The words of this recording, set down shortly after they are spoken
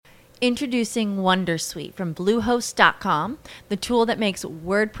Introducing Wondersuite from Bluehost.com, the tool that makes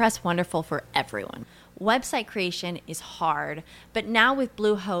WordPress wonderful for everyone. Website creation is hard, but now with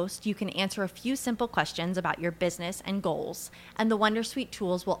Bluehost, you can answer a few simple questions about your business and goals, and the Wondersuite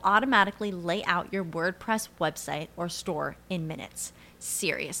tools will automatically lay out your WordPress website or store in minutes.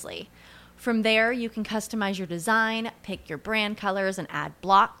 Seriously. From there, you can customize your design, pick your brand colors, and add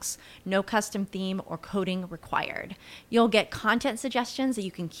blocks. No custom theme or coding required. You'll get content suggestions that you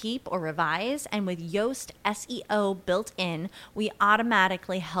can keep or revise, and with Yoast SEO built in, we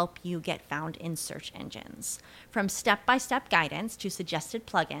automatically help you get found in search engines. From step-by-step guidance to suggested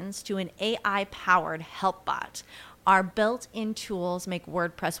plugins to an AI-powered help bot, our built-in tools make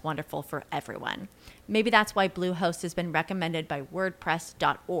WordPress wonderful for everyone. Maybe that's why Bluehost has been recommended by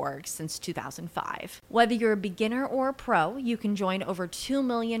WordPress.org since 2005. Whether you're a beginner or a pro, you can join over 2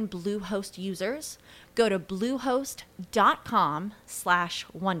 million Bluehost users. Go to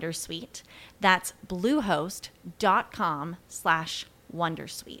bluehost.com/wondersuite. That's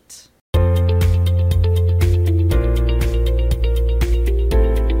bluehost.com/wondersuite.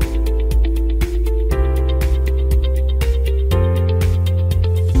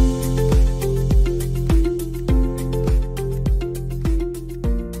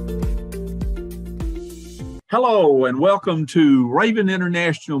 Hello and welcome to Raven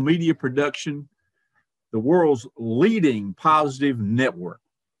International Media Production, the world's leading positive network.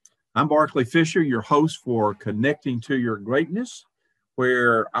 I'm Barclay Fisher, your host for Connecting to Your Greatness,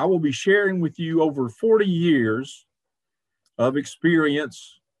 where I will be sharing with you over 40 years of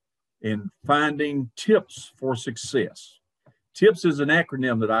experience in finding tips for success. TIPS is an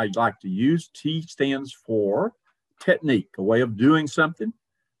acronym that I like to use. T stands for technique, a way of doing something.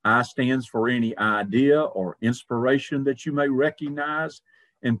 I stands for any idea or inspiration that you may recognize.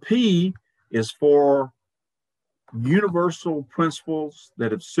 And P is for universal principles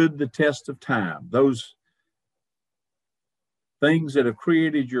that have stood the test of time. Those things that have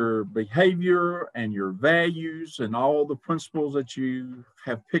created your behavior and your values and all the principles that you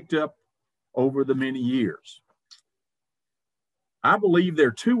have picked up over the many years. I believe there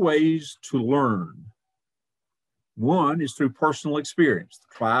are two ways to learn. One is through personal experience,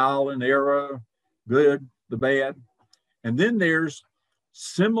 trial and error, good, the bad. And then there's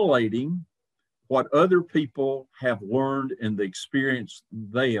simulating what other people have learned in the experience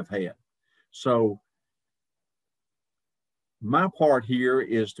they have had. So my part here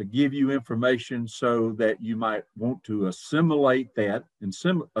is to give you information so that you might want to assimilate that. And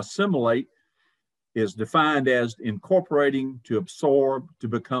assimilate is defined as incorporating, to absorb, to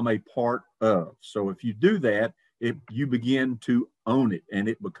become a part of. So if you do that, you begin to own it and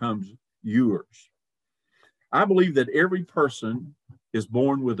it becomes yours. I believe that every person is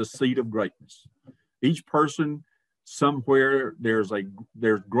born with a seed of greatness. Each person, somewhere, there's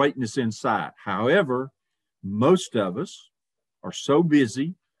greatness inside. However, most of us are so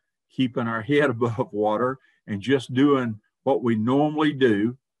busy keeping our head above water and just doing what we normally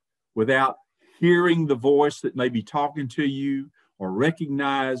do without hearing the voice that may be talking to you or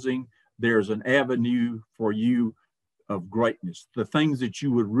recognizing there's an avenue for you of greatness, the things that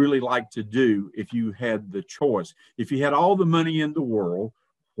you would really like to do if you had the choice. If you had all the money in the world,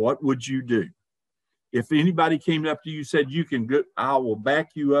 what would you do? If anybody came up to you and said, you can go, I will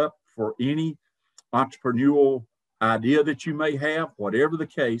back you up for any entrepreneurial idea that you may have, whatever the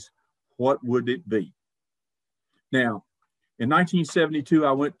case, what would it be? Now, in 1972,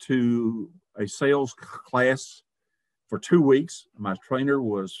 I went to a sales class for 2 weeks. My trainer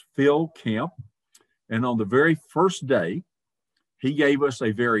was Phil Kemp. And on the very first day, he gave us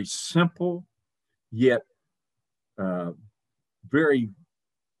a very simple yet very,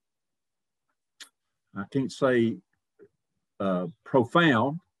 I can't say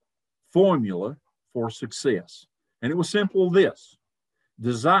profound formula for success. And it was simple this: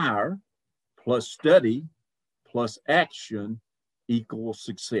 desire plus study plus action equals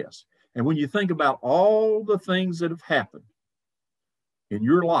success. And when you think about all the things that have happened in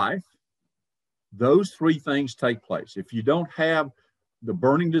your life, those three things take place. If you don't have the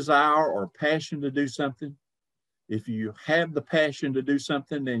burning desire or passion to do something, if you have the passion to do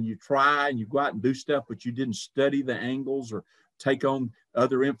something and you try and you go out and do stuff, but you didn't study the angles or take on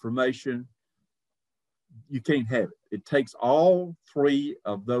other information, you can't have it. It takes all three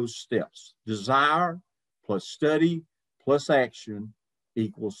of those steps. Desire plus study plus action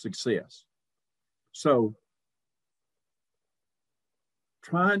equals success. So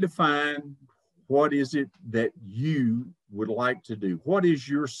trying to find what is it that you would like to do? What is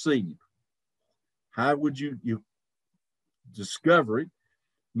your seed? How would you discover it?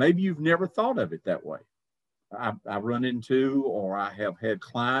 Maybe you've never thought of it that way. I run into, or I have had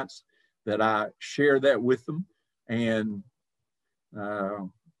clients that I share that with them, and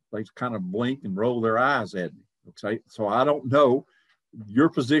they kind of blink and roll their eyes at me. Okay, so I don't know your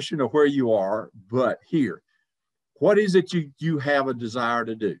position or where you are, but here, what is it you have a desire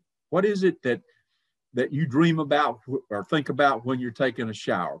to do? What is it that you dream about or think about when you're taking a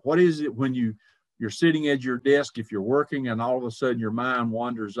shower? What is it when you're sitting at your desk, if you're working, and all of a sudden your mind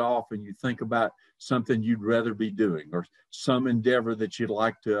wanders off and you think about something you'd rather be doing, or some endeavor that you'd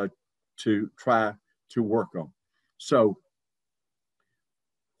like to try to work on? So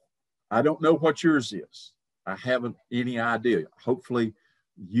I don't know what yours is. I haven't any idea. Hopefully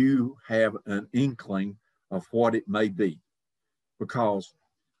you have an inkling of what it may be, because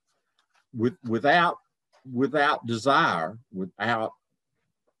without desire, without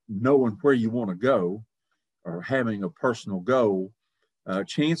knowing where you want to go or having a personal goal,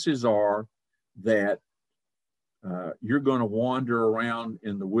 chances are that you're going to wander around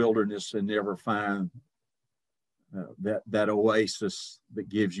in the wilderness and never find that oasis that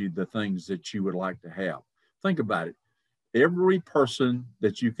gives you the things that you would like to have. Think about it. Every person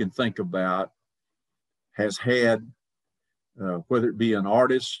that you can think about has had, whether it be an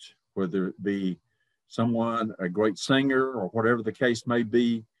artist, whether it be someone, a great singer, or whatever the case may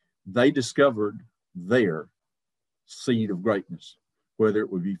be, they discovered their seed of greatness, whether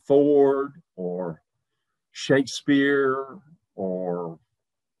it would be Ford or Shakespeare or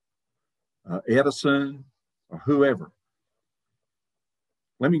Edison or whoever.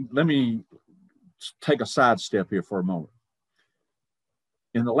 Let me take a sidestep here for a moment.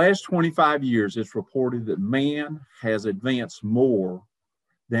 In the last 25 years, it's reported that man has advanced more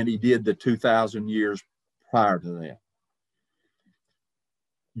than he did the 2,000 years prior to that.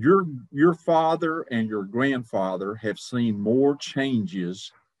 Your father and your grandfather have seen more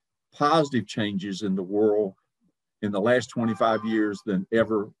changes, positive changes in the world in the last 25 years than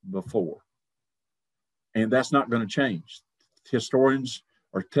ever before. And that's not going to change. Historians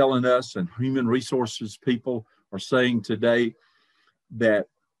are telling us, and human resources people are saying today, that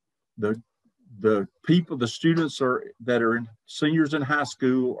the people, the students that are seniors in high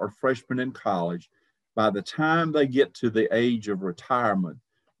school or freshmen in college, by the time they get to the age of retirement,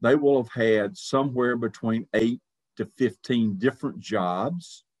 they will have had somewhere between 8 to 15 different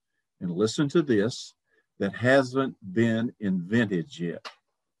jobs, and listen to this, that hasn't been invented yet.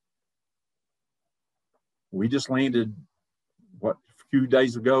 We just landed, a few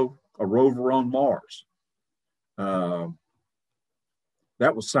days ago, a rover on Mars.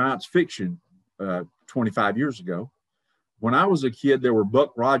 That was science fiction 25 years ago. When I was a kid, there were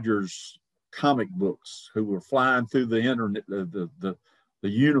Buck Rogers comic books who were flying through the internet, the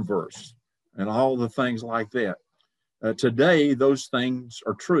universe, and all the things like that. Today, those things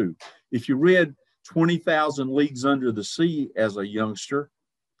are true. If you read 20,000 Leagues Under the Sea as a youngster,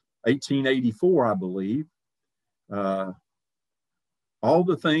 1884, I believe, all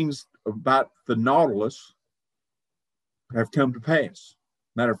the things about the Nautilus have come to pass.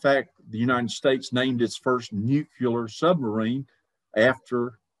 Matter of fact, the United States named its first nuclear submarine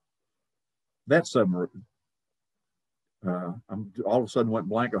after that submarine. I'm all of a sudden went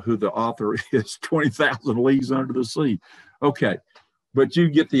blank of who the author is. 20,000 Leagues Under the Sea. Okay, but you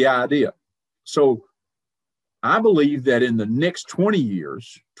get the idea. So I believe that in the next 20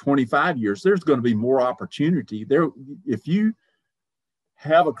 years, 25 years, there's going to be more opportunity there. If you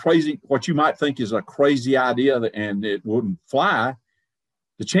have what you might think is a crazy idea and it wouldn't fly,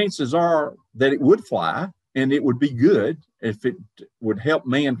 the chances are that it would fly and it would be good if it would help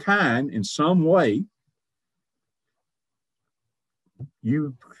mankind in some way.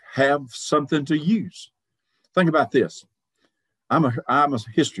 You have something to use. Think about this. I'm a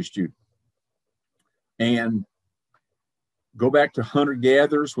history student, and go back to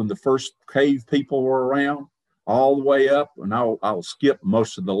hunter-gatherers when the first cave people were around, all the way up, and I'll skip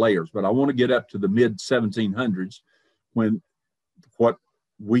most of the layers, but I want to get up to the mid-1700s when what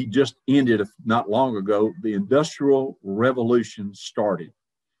we just ended not long ago, the Industrial Revolution started.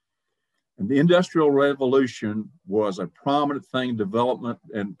 And the Industrial Revolution was a prominent thing, development,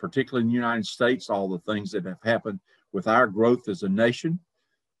 and particularly in the United States, all the things that have happened with our growth as a nation.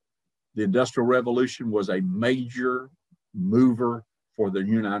 The Industrial Revolution was a major mover for the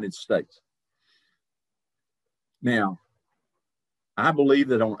United States. Now, I believe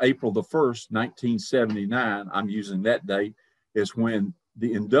that on April the 1st, 1979, I'm using that date, is when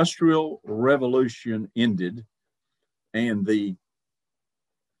the Industrial Revolution ended, and the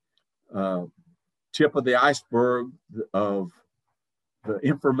tip of the iceberg of the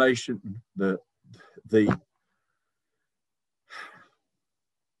information,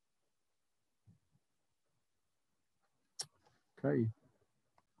 okay.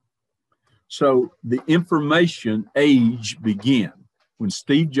 So the information age began when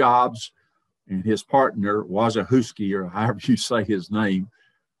Steve Jobs and his partner, Wojciechowski, or however you say his name,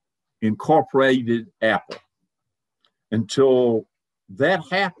 incorporated Apple. Until that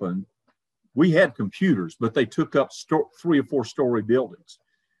happened, we had computers, but they took up 3 or 4 story buildings.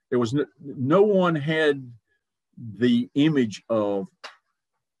 There was no one had the image of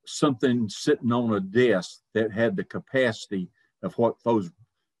something sitting on a desk that had the capacity of what those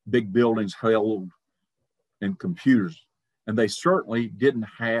big buildings held and computers. And they certainly didn't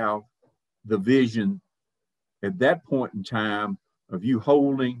have the vision at that point in time of you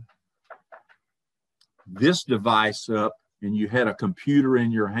holding this device up and you had a computer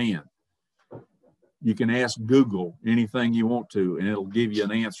in your hand. You can ask Google anything you want to, and it'll give you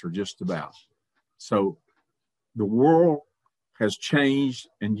an answer just about. So the world has changed,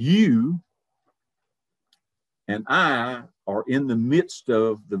 and you and I are in the midst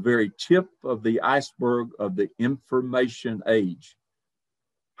of the very tip of the iceberg of the information age.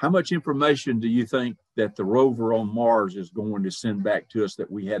 How much information do you think that the rover on Mars is going to send back to us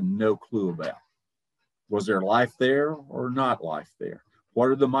that we had no clue about? Was there life there or not life there? What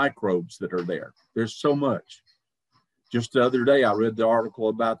are the microbes that are there? There's so much. Just the other day, I read the article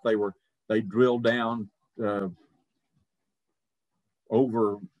about they drilled down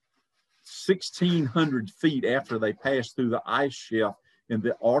over 1,600 feet after they passed through the ice shelf in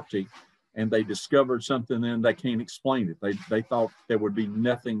the Arctic, and they discovered something and they can't explain it. They thought there would be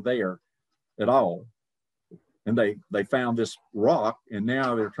nothing there at all. And they found this rock, and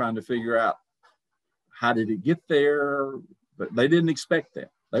now they're trying to figure out how did it get there? But they didn't expect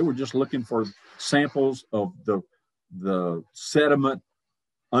that. They were just looking for samples of the sediment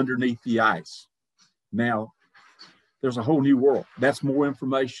underneath the ice. Now, there's a whole new world. That's more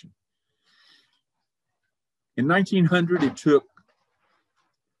information. In 1900, it took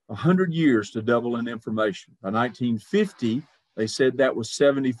 100 years to double in information. By 1950, they said that was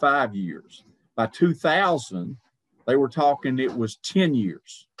 75 years. By 2000, they were talking it was 10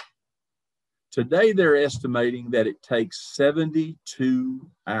 years. Today, they're estimating that it takes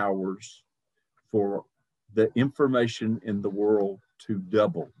 72 hours for the information in the world to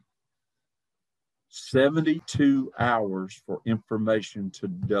double. 72 hours for information to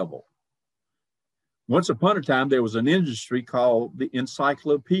double. Once upon a time, there was an industry called the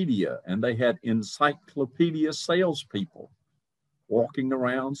encyclopedia, and they had encyclopedia salespeople walking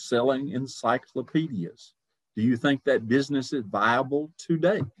around selling encyclopedias. Do you think that business is viable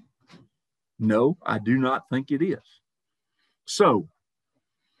today? No, I do not think it is. So,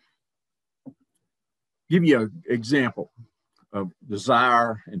 give you an example of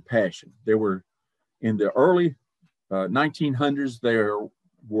desire and passion. There were, in the early 1900s, there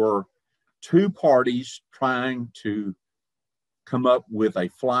were 2 parties trying to come up with a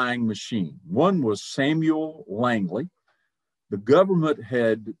flying machine. One was Samuel Langley. The government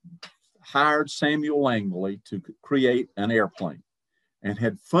had hired Samuel Langley to create an airplane and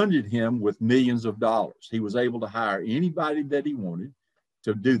had funded him with millions of dollars. He was able to hire anybody that he wanted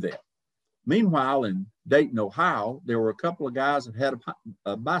to do that. Meanwhile, in Dayton, Ohio, there were a couple of guys that had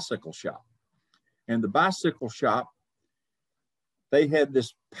a bicycle shop. And the bicycle shop, they had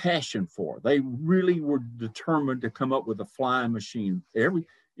this passion for it. They really were determined to come up with a flying machine.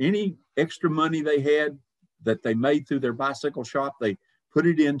 Any extra money they had that they made through their bicycle shop, they put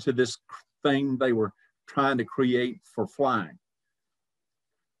it into this thing they were trying to create for flying.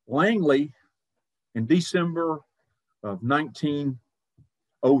 Langley, in December of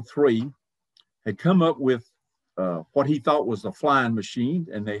 1903, had come up with what he thought was a flying machine,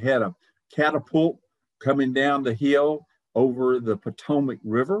 and they had a catapult coming down the hill over the Potomac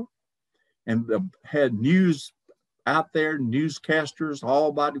River, and had news out there, newscasters, all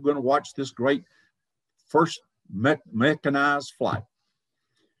about going to watch this great first mechanized flight.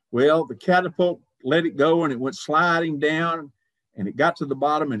 Well, the catapult let it go, and it went sliding down, and it got to the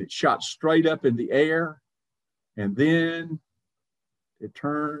bottom, and it shot straight up in the air, and then it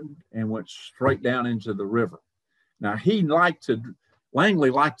turned and went straight down into the river. Now, Langley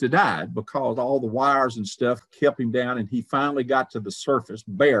liked to die because all the wires and stuff kept him down, and he finally got to the surface,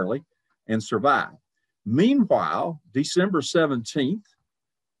 barely, and survived. Meanwhile, December 17th,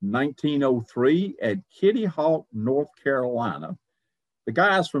 1903, at Kitty Hawk, North Carolina, the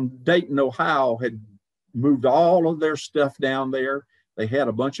guys from Dayton, Ohio had moved all of their stuff down there. They had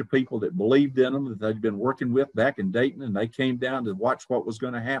a bunch of people that believed in them that they'd been working with back in Dayton, and they came down to watch what was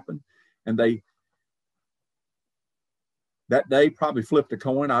going to happen. And that day probably flipped a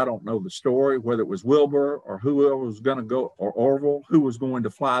coin. I don't know the story, whether it was Wilbur or whoever was going to go, or Orville, who was going to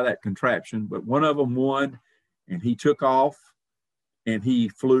fly that contraption, but one of them won, and he took off and he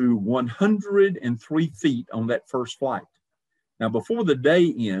flew 103 feet on that first flight. Now, before the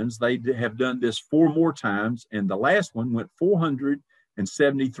day ends, they have done this 4 more times, and the last one went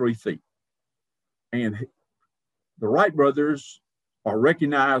 473 feet. And the Wright brothers are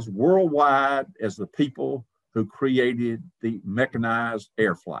recognized worldwide as the people who created the mechanized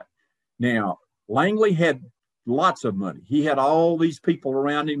air flight. Now, Langley had lots of money. He had all these people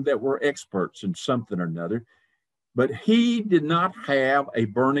around him that were experts in something or another, but he did not have a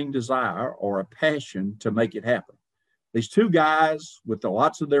burning desire or a passion to make it happen. These 2 guys with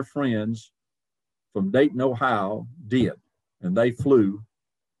lots of their friends from Dayton, Ohio, did, and they flew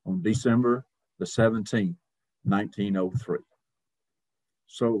on December the 17th, 1903.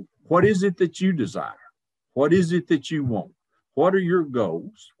 So what is it that you desire? What is it that you want? What are your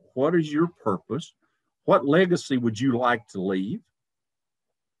goals? What is your purpose? What legacy would you like to leave?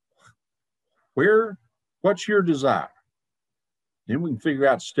 What's your desire? Then we can figure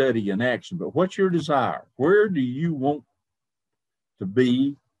out study and action, but what's your desire? Where do you want to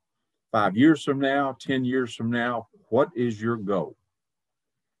be 5 years from now, 10 years from now? What is your goal?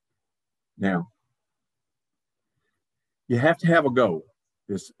 Now, you have to have a goal.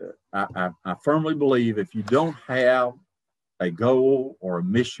 I firmly believe if you don't have a goal or a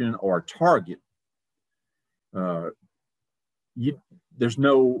mission or a target, there's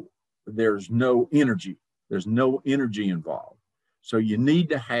no energy. There's no energy involved. So you need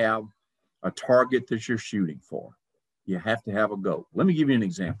to have a target that you're shooting for. You have to have a goal. Let me give you an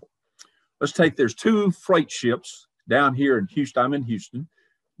example. Let's take, there's 2 freight ships down here in Houston. I'm in Houston,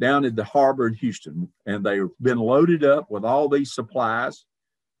 down at the harbor in Houston, and they've been loaded up with all these supplies.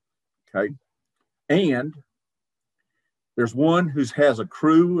 Okay. And there's one who has a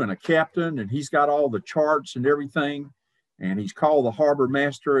crew and a captain, and he's got all the charts and everything. And he's called the harbor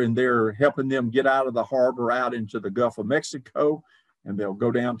master, and they're helping them get out of the harbor out into the Gulf of Mexico. And they'll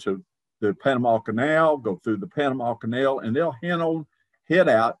go down to the Panama Canal, go through the Panama Canal, and they'll head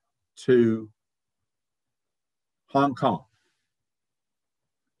out to Hong Kong,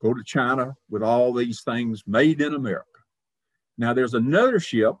 go to China with all these things made in America. Now, there's another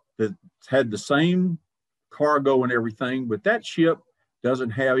ship that had the same cargo and everything, but that ship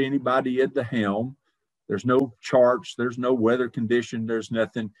doesn't have anybody at the helm. There's no charts, there's no weather condition, there's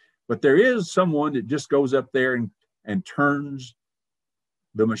nothing. But there is someone that just goes up there and turns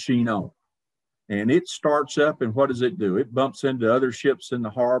the machine on. And it starts up, and what does it do? It bumps into other ships in the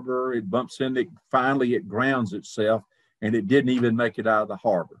harbor. It bumps into, finally it grounds itself, and it didn't even make it out of the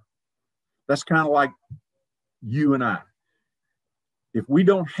harbor. That's kind of like you and I. If we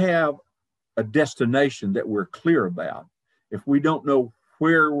don't have a destination that we're clear about, if we don't know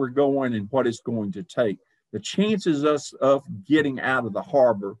where we're going and what it's going to take, the chances of getting out of the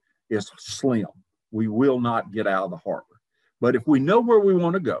harbor is slim. We will not get out of the harbor. But if we know where we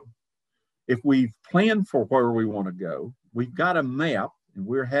want to go, if we've planned for where we want to go, we've got a map, and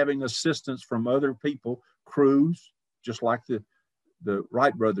we're having assistance from other people, crews, just like the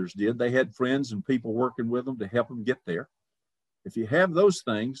Wright brothers did. They had friends and people working with them to help them get there. If you have those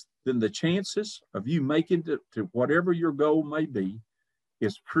things, then the chances of you making it to whatever your goal may be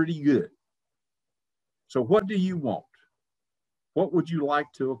is pretty good. So what do you want? What would you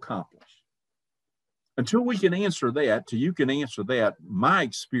like to accomplish? Until we can answer that, till you can answer that, my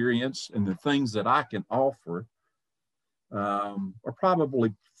experience and the things that I can offer are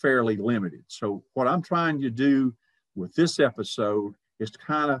probably fairly limited. So what I'm trying to do with this episode is to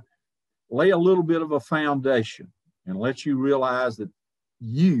kind of lay a little bit of a foundation and let you realize that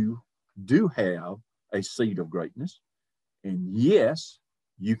you do have a seed of greatness. And yes,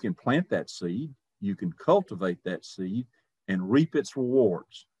 you can plant that seed, you can cultivate that seed and reap its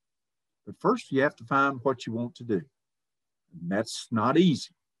rewards. But first, you have to find what you want to do. And that's not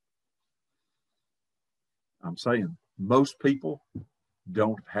easy. I'm saying most people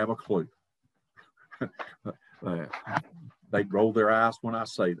don't have a clue. They roll their eyes when I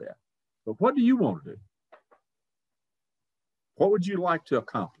say that. But what do you want to do? What would you like to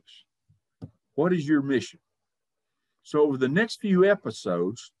accomplish? What is your mission? So over the next few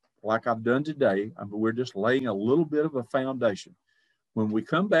episodes, like I've done today, we're just laying a little bit of a foundation. When we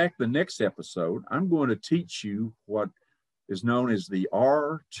come back the next episode, I'm going to teach you what is known as the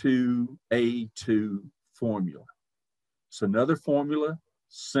R2A2 formula. It's another formula,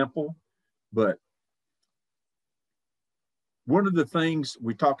 simple, but one of the things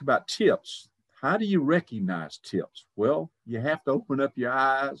we talked about, tips. How do you recognize tips? Well, you have to open up your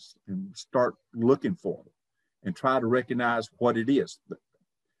eyes and start looking for them and try to recognize what it is.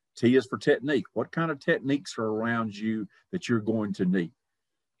 T is for technique. What kind of techniques are around you that you're going to need?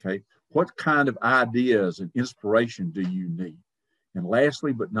 Okay. What kind of ideas and inspiration do you need? And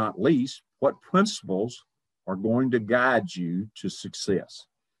lastly, but not least, what principles are going to guide you to success?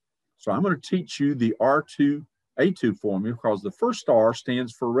 So I'm going to teach you the R2A2 formula, because the first R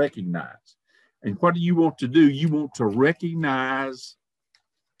stands for recognize. And what do you want to do? You want to recognize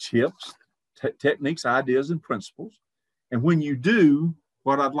tips, techniques, ideas, and principles. And when you do,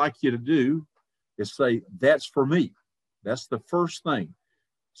 what I'd like you to do is say, that's for me. That's the first thing.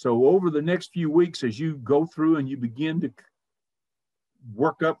 So over the next few weeks, as you go through and you begin to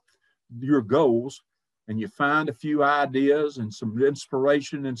work up your goals, and you find a few ideas and some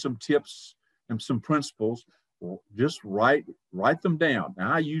inspiration and some tips and some principles, well, just write them down.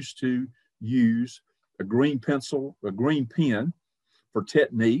 Now, I used to use a green pencil, a green pen for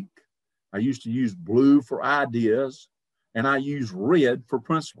technique. I used to use blue for ideas, and I use red for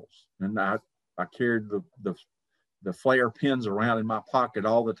principles. And I carried the flare pens around in my pocket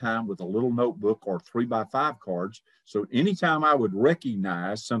all the time with a little notebook or 3x5 cards. So anytime I would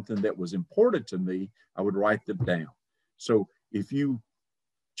recognize something that was important to me, I would write them down. So if you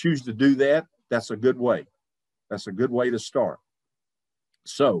choose to do that, that's a good way. That's a good way to start.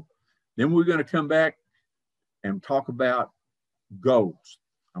 So then we're going to come back and talk about goals.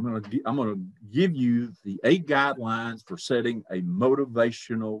 I'm going to give you the 8 guidelines for setting a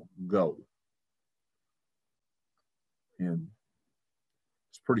motivational goal. And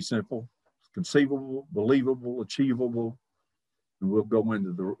it's pretty simple. It's conceivable, believable, achievable, and we'll go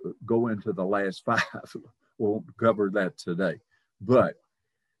into the last 5. We won't cover that today, but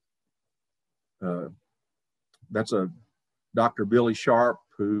that's a Dr. Billy Sharp,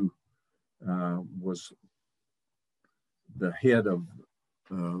 who was the head of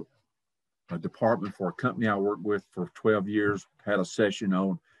a department for a company I worked with for 12 years, had a session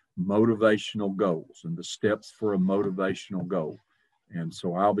on motivational goals and the steps for a motivational goal. And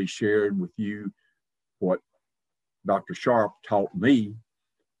so I'll be sharing with you what Dr. Sharp taught me,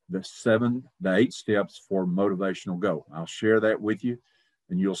 the 8 steps for motivational goal. I'll share that with you,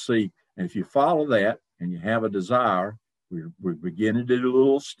 and you'll see. And if you follow that and you have a desire, we're beginning to do a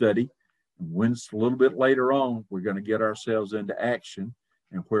little study. And when it's a little bit later on, we're going to get ourselves into action,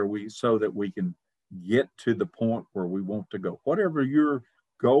 and so that we can get to the point where we want to go. Whatever your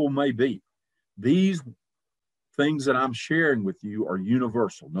goal may be, these things that I'm sharing with you are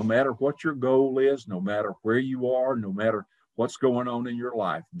universal. No matter what your goal is, no matter where you are, no matter what's going on in your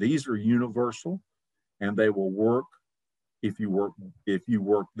life, these are universal, and they will work if you work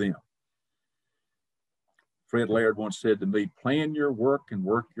them. Fred Laird once said to me, plan your work and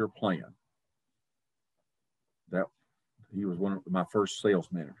work your plan. He was one of my first sales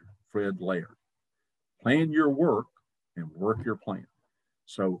manager, Fred Laird. Plan your work and work your plan.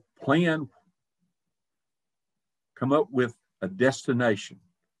 So come up with a destination.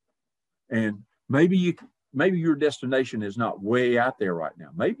 And maybe your destination is not way out there right now.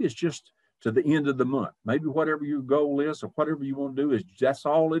 Maybe it's just to the end of the month. Maybe whatever your goal is or whatever you want to do that's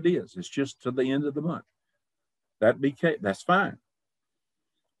all it is. It's just to the end of the month. That's fine.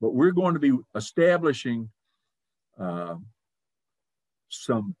 But we're going to be establishing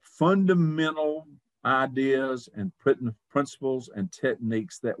some fundamental ideas and principles and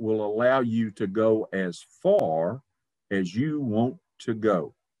techniques that will allow you to go as far as you want to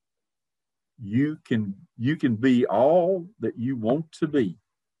go. You can be all that you want to be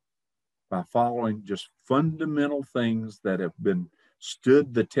by following just fundamental things that have been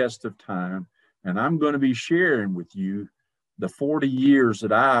stood the test of time. And I'm going to be sharing with you the 40 years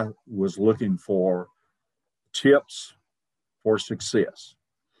that I was looking for tips for success.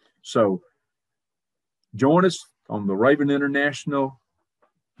 So join us on the Raven International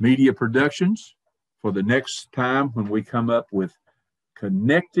Media Productions for the next time when we come up with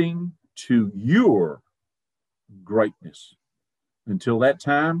connecting to your greatness. Until that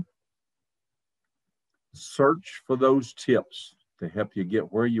time, search for those tips to help you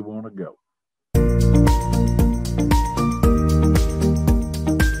get where you want to go.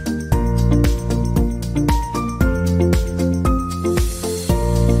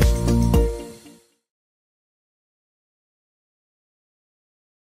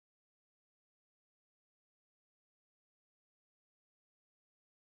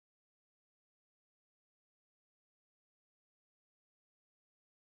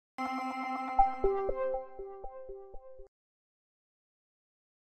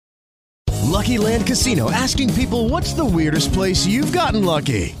 Lucky Land Casino, asking people, what's the weirdest place you've gotten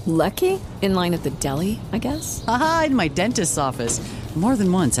lucky? Lucky? In line at the deli, I guess? Aha, in my dentist's office. More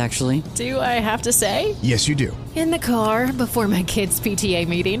than once, actually. Do I have to say? Yes, you do. In the car before my kids' PTA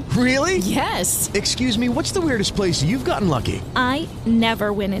meeting. Really? Yes. Excuse me, what's the weirdest place you've gotten lucky? I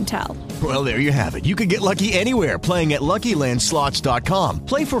never win and tell. Well, there you have it. You can get lucky anywhere, playing at LuckyLandSlots.com.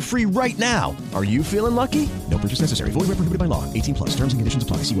 Play for free right now. Are you feeling lucky? No purchase necessary. Void where prohibited by law. 18 plus. Terms and conditions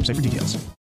apply. See website for details.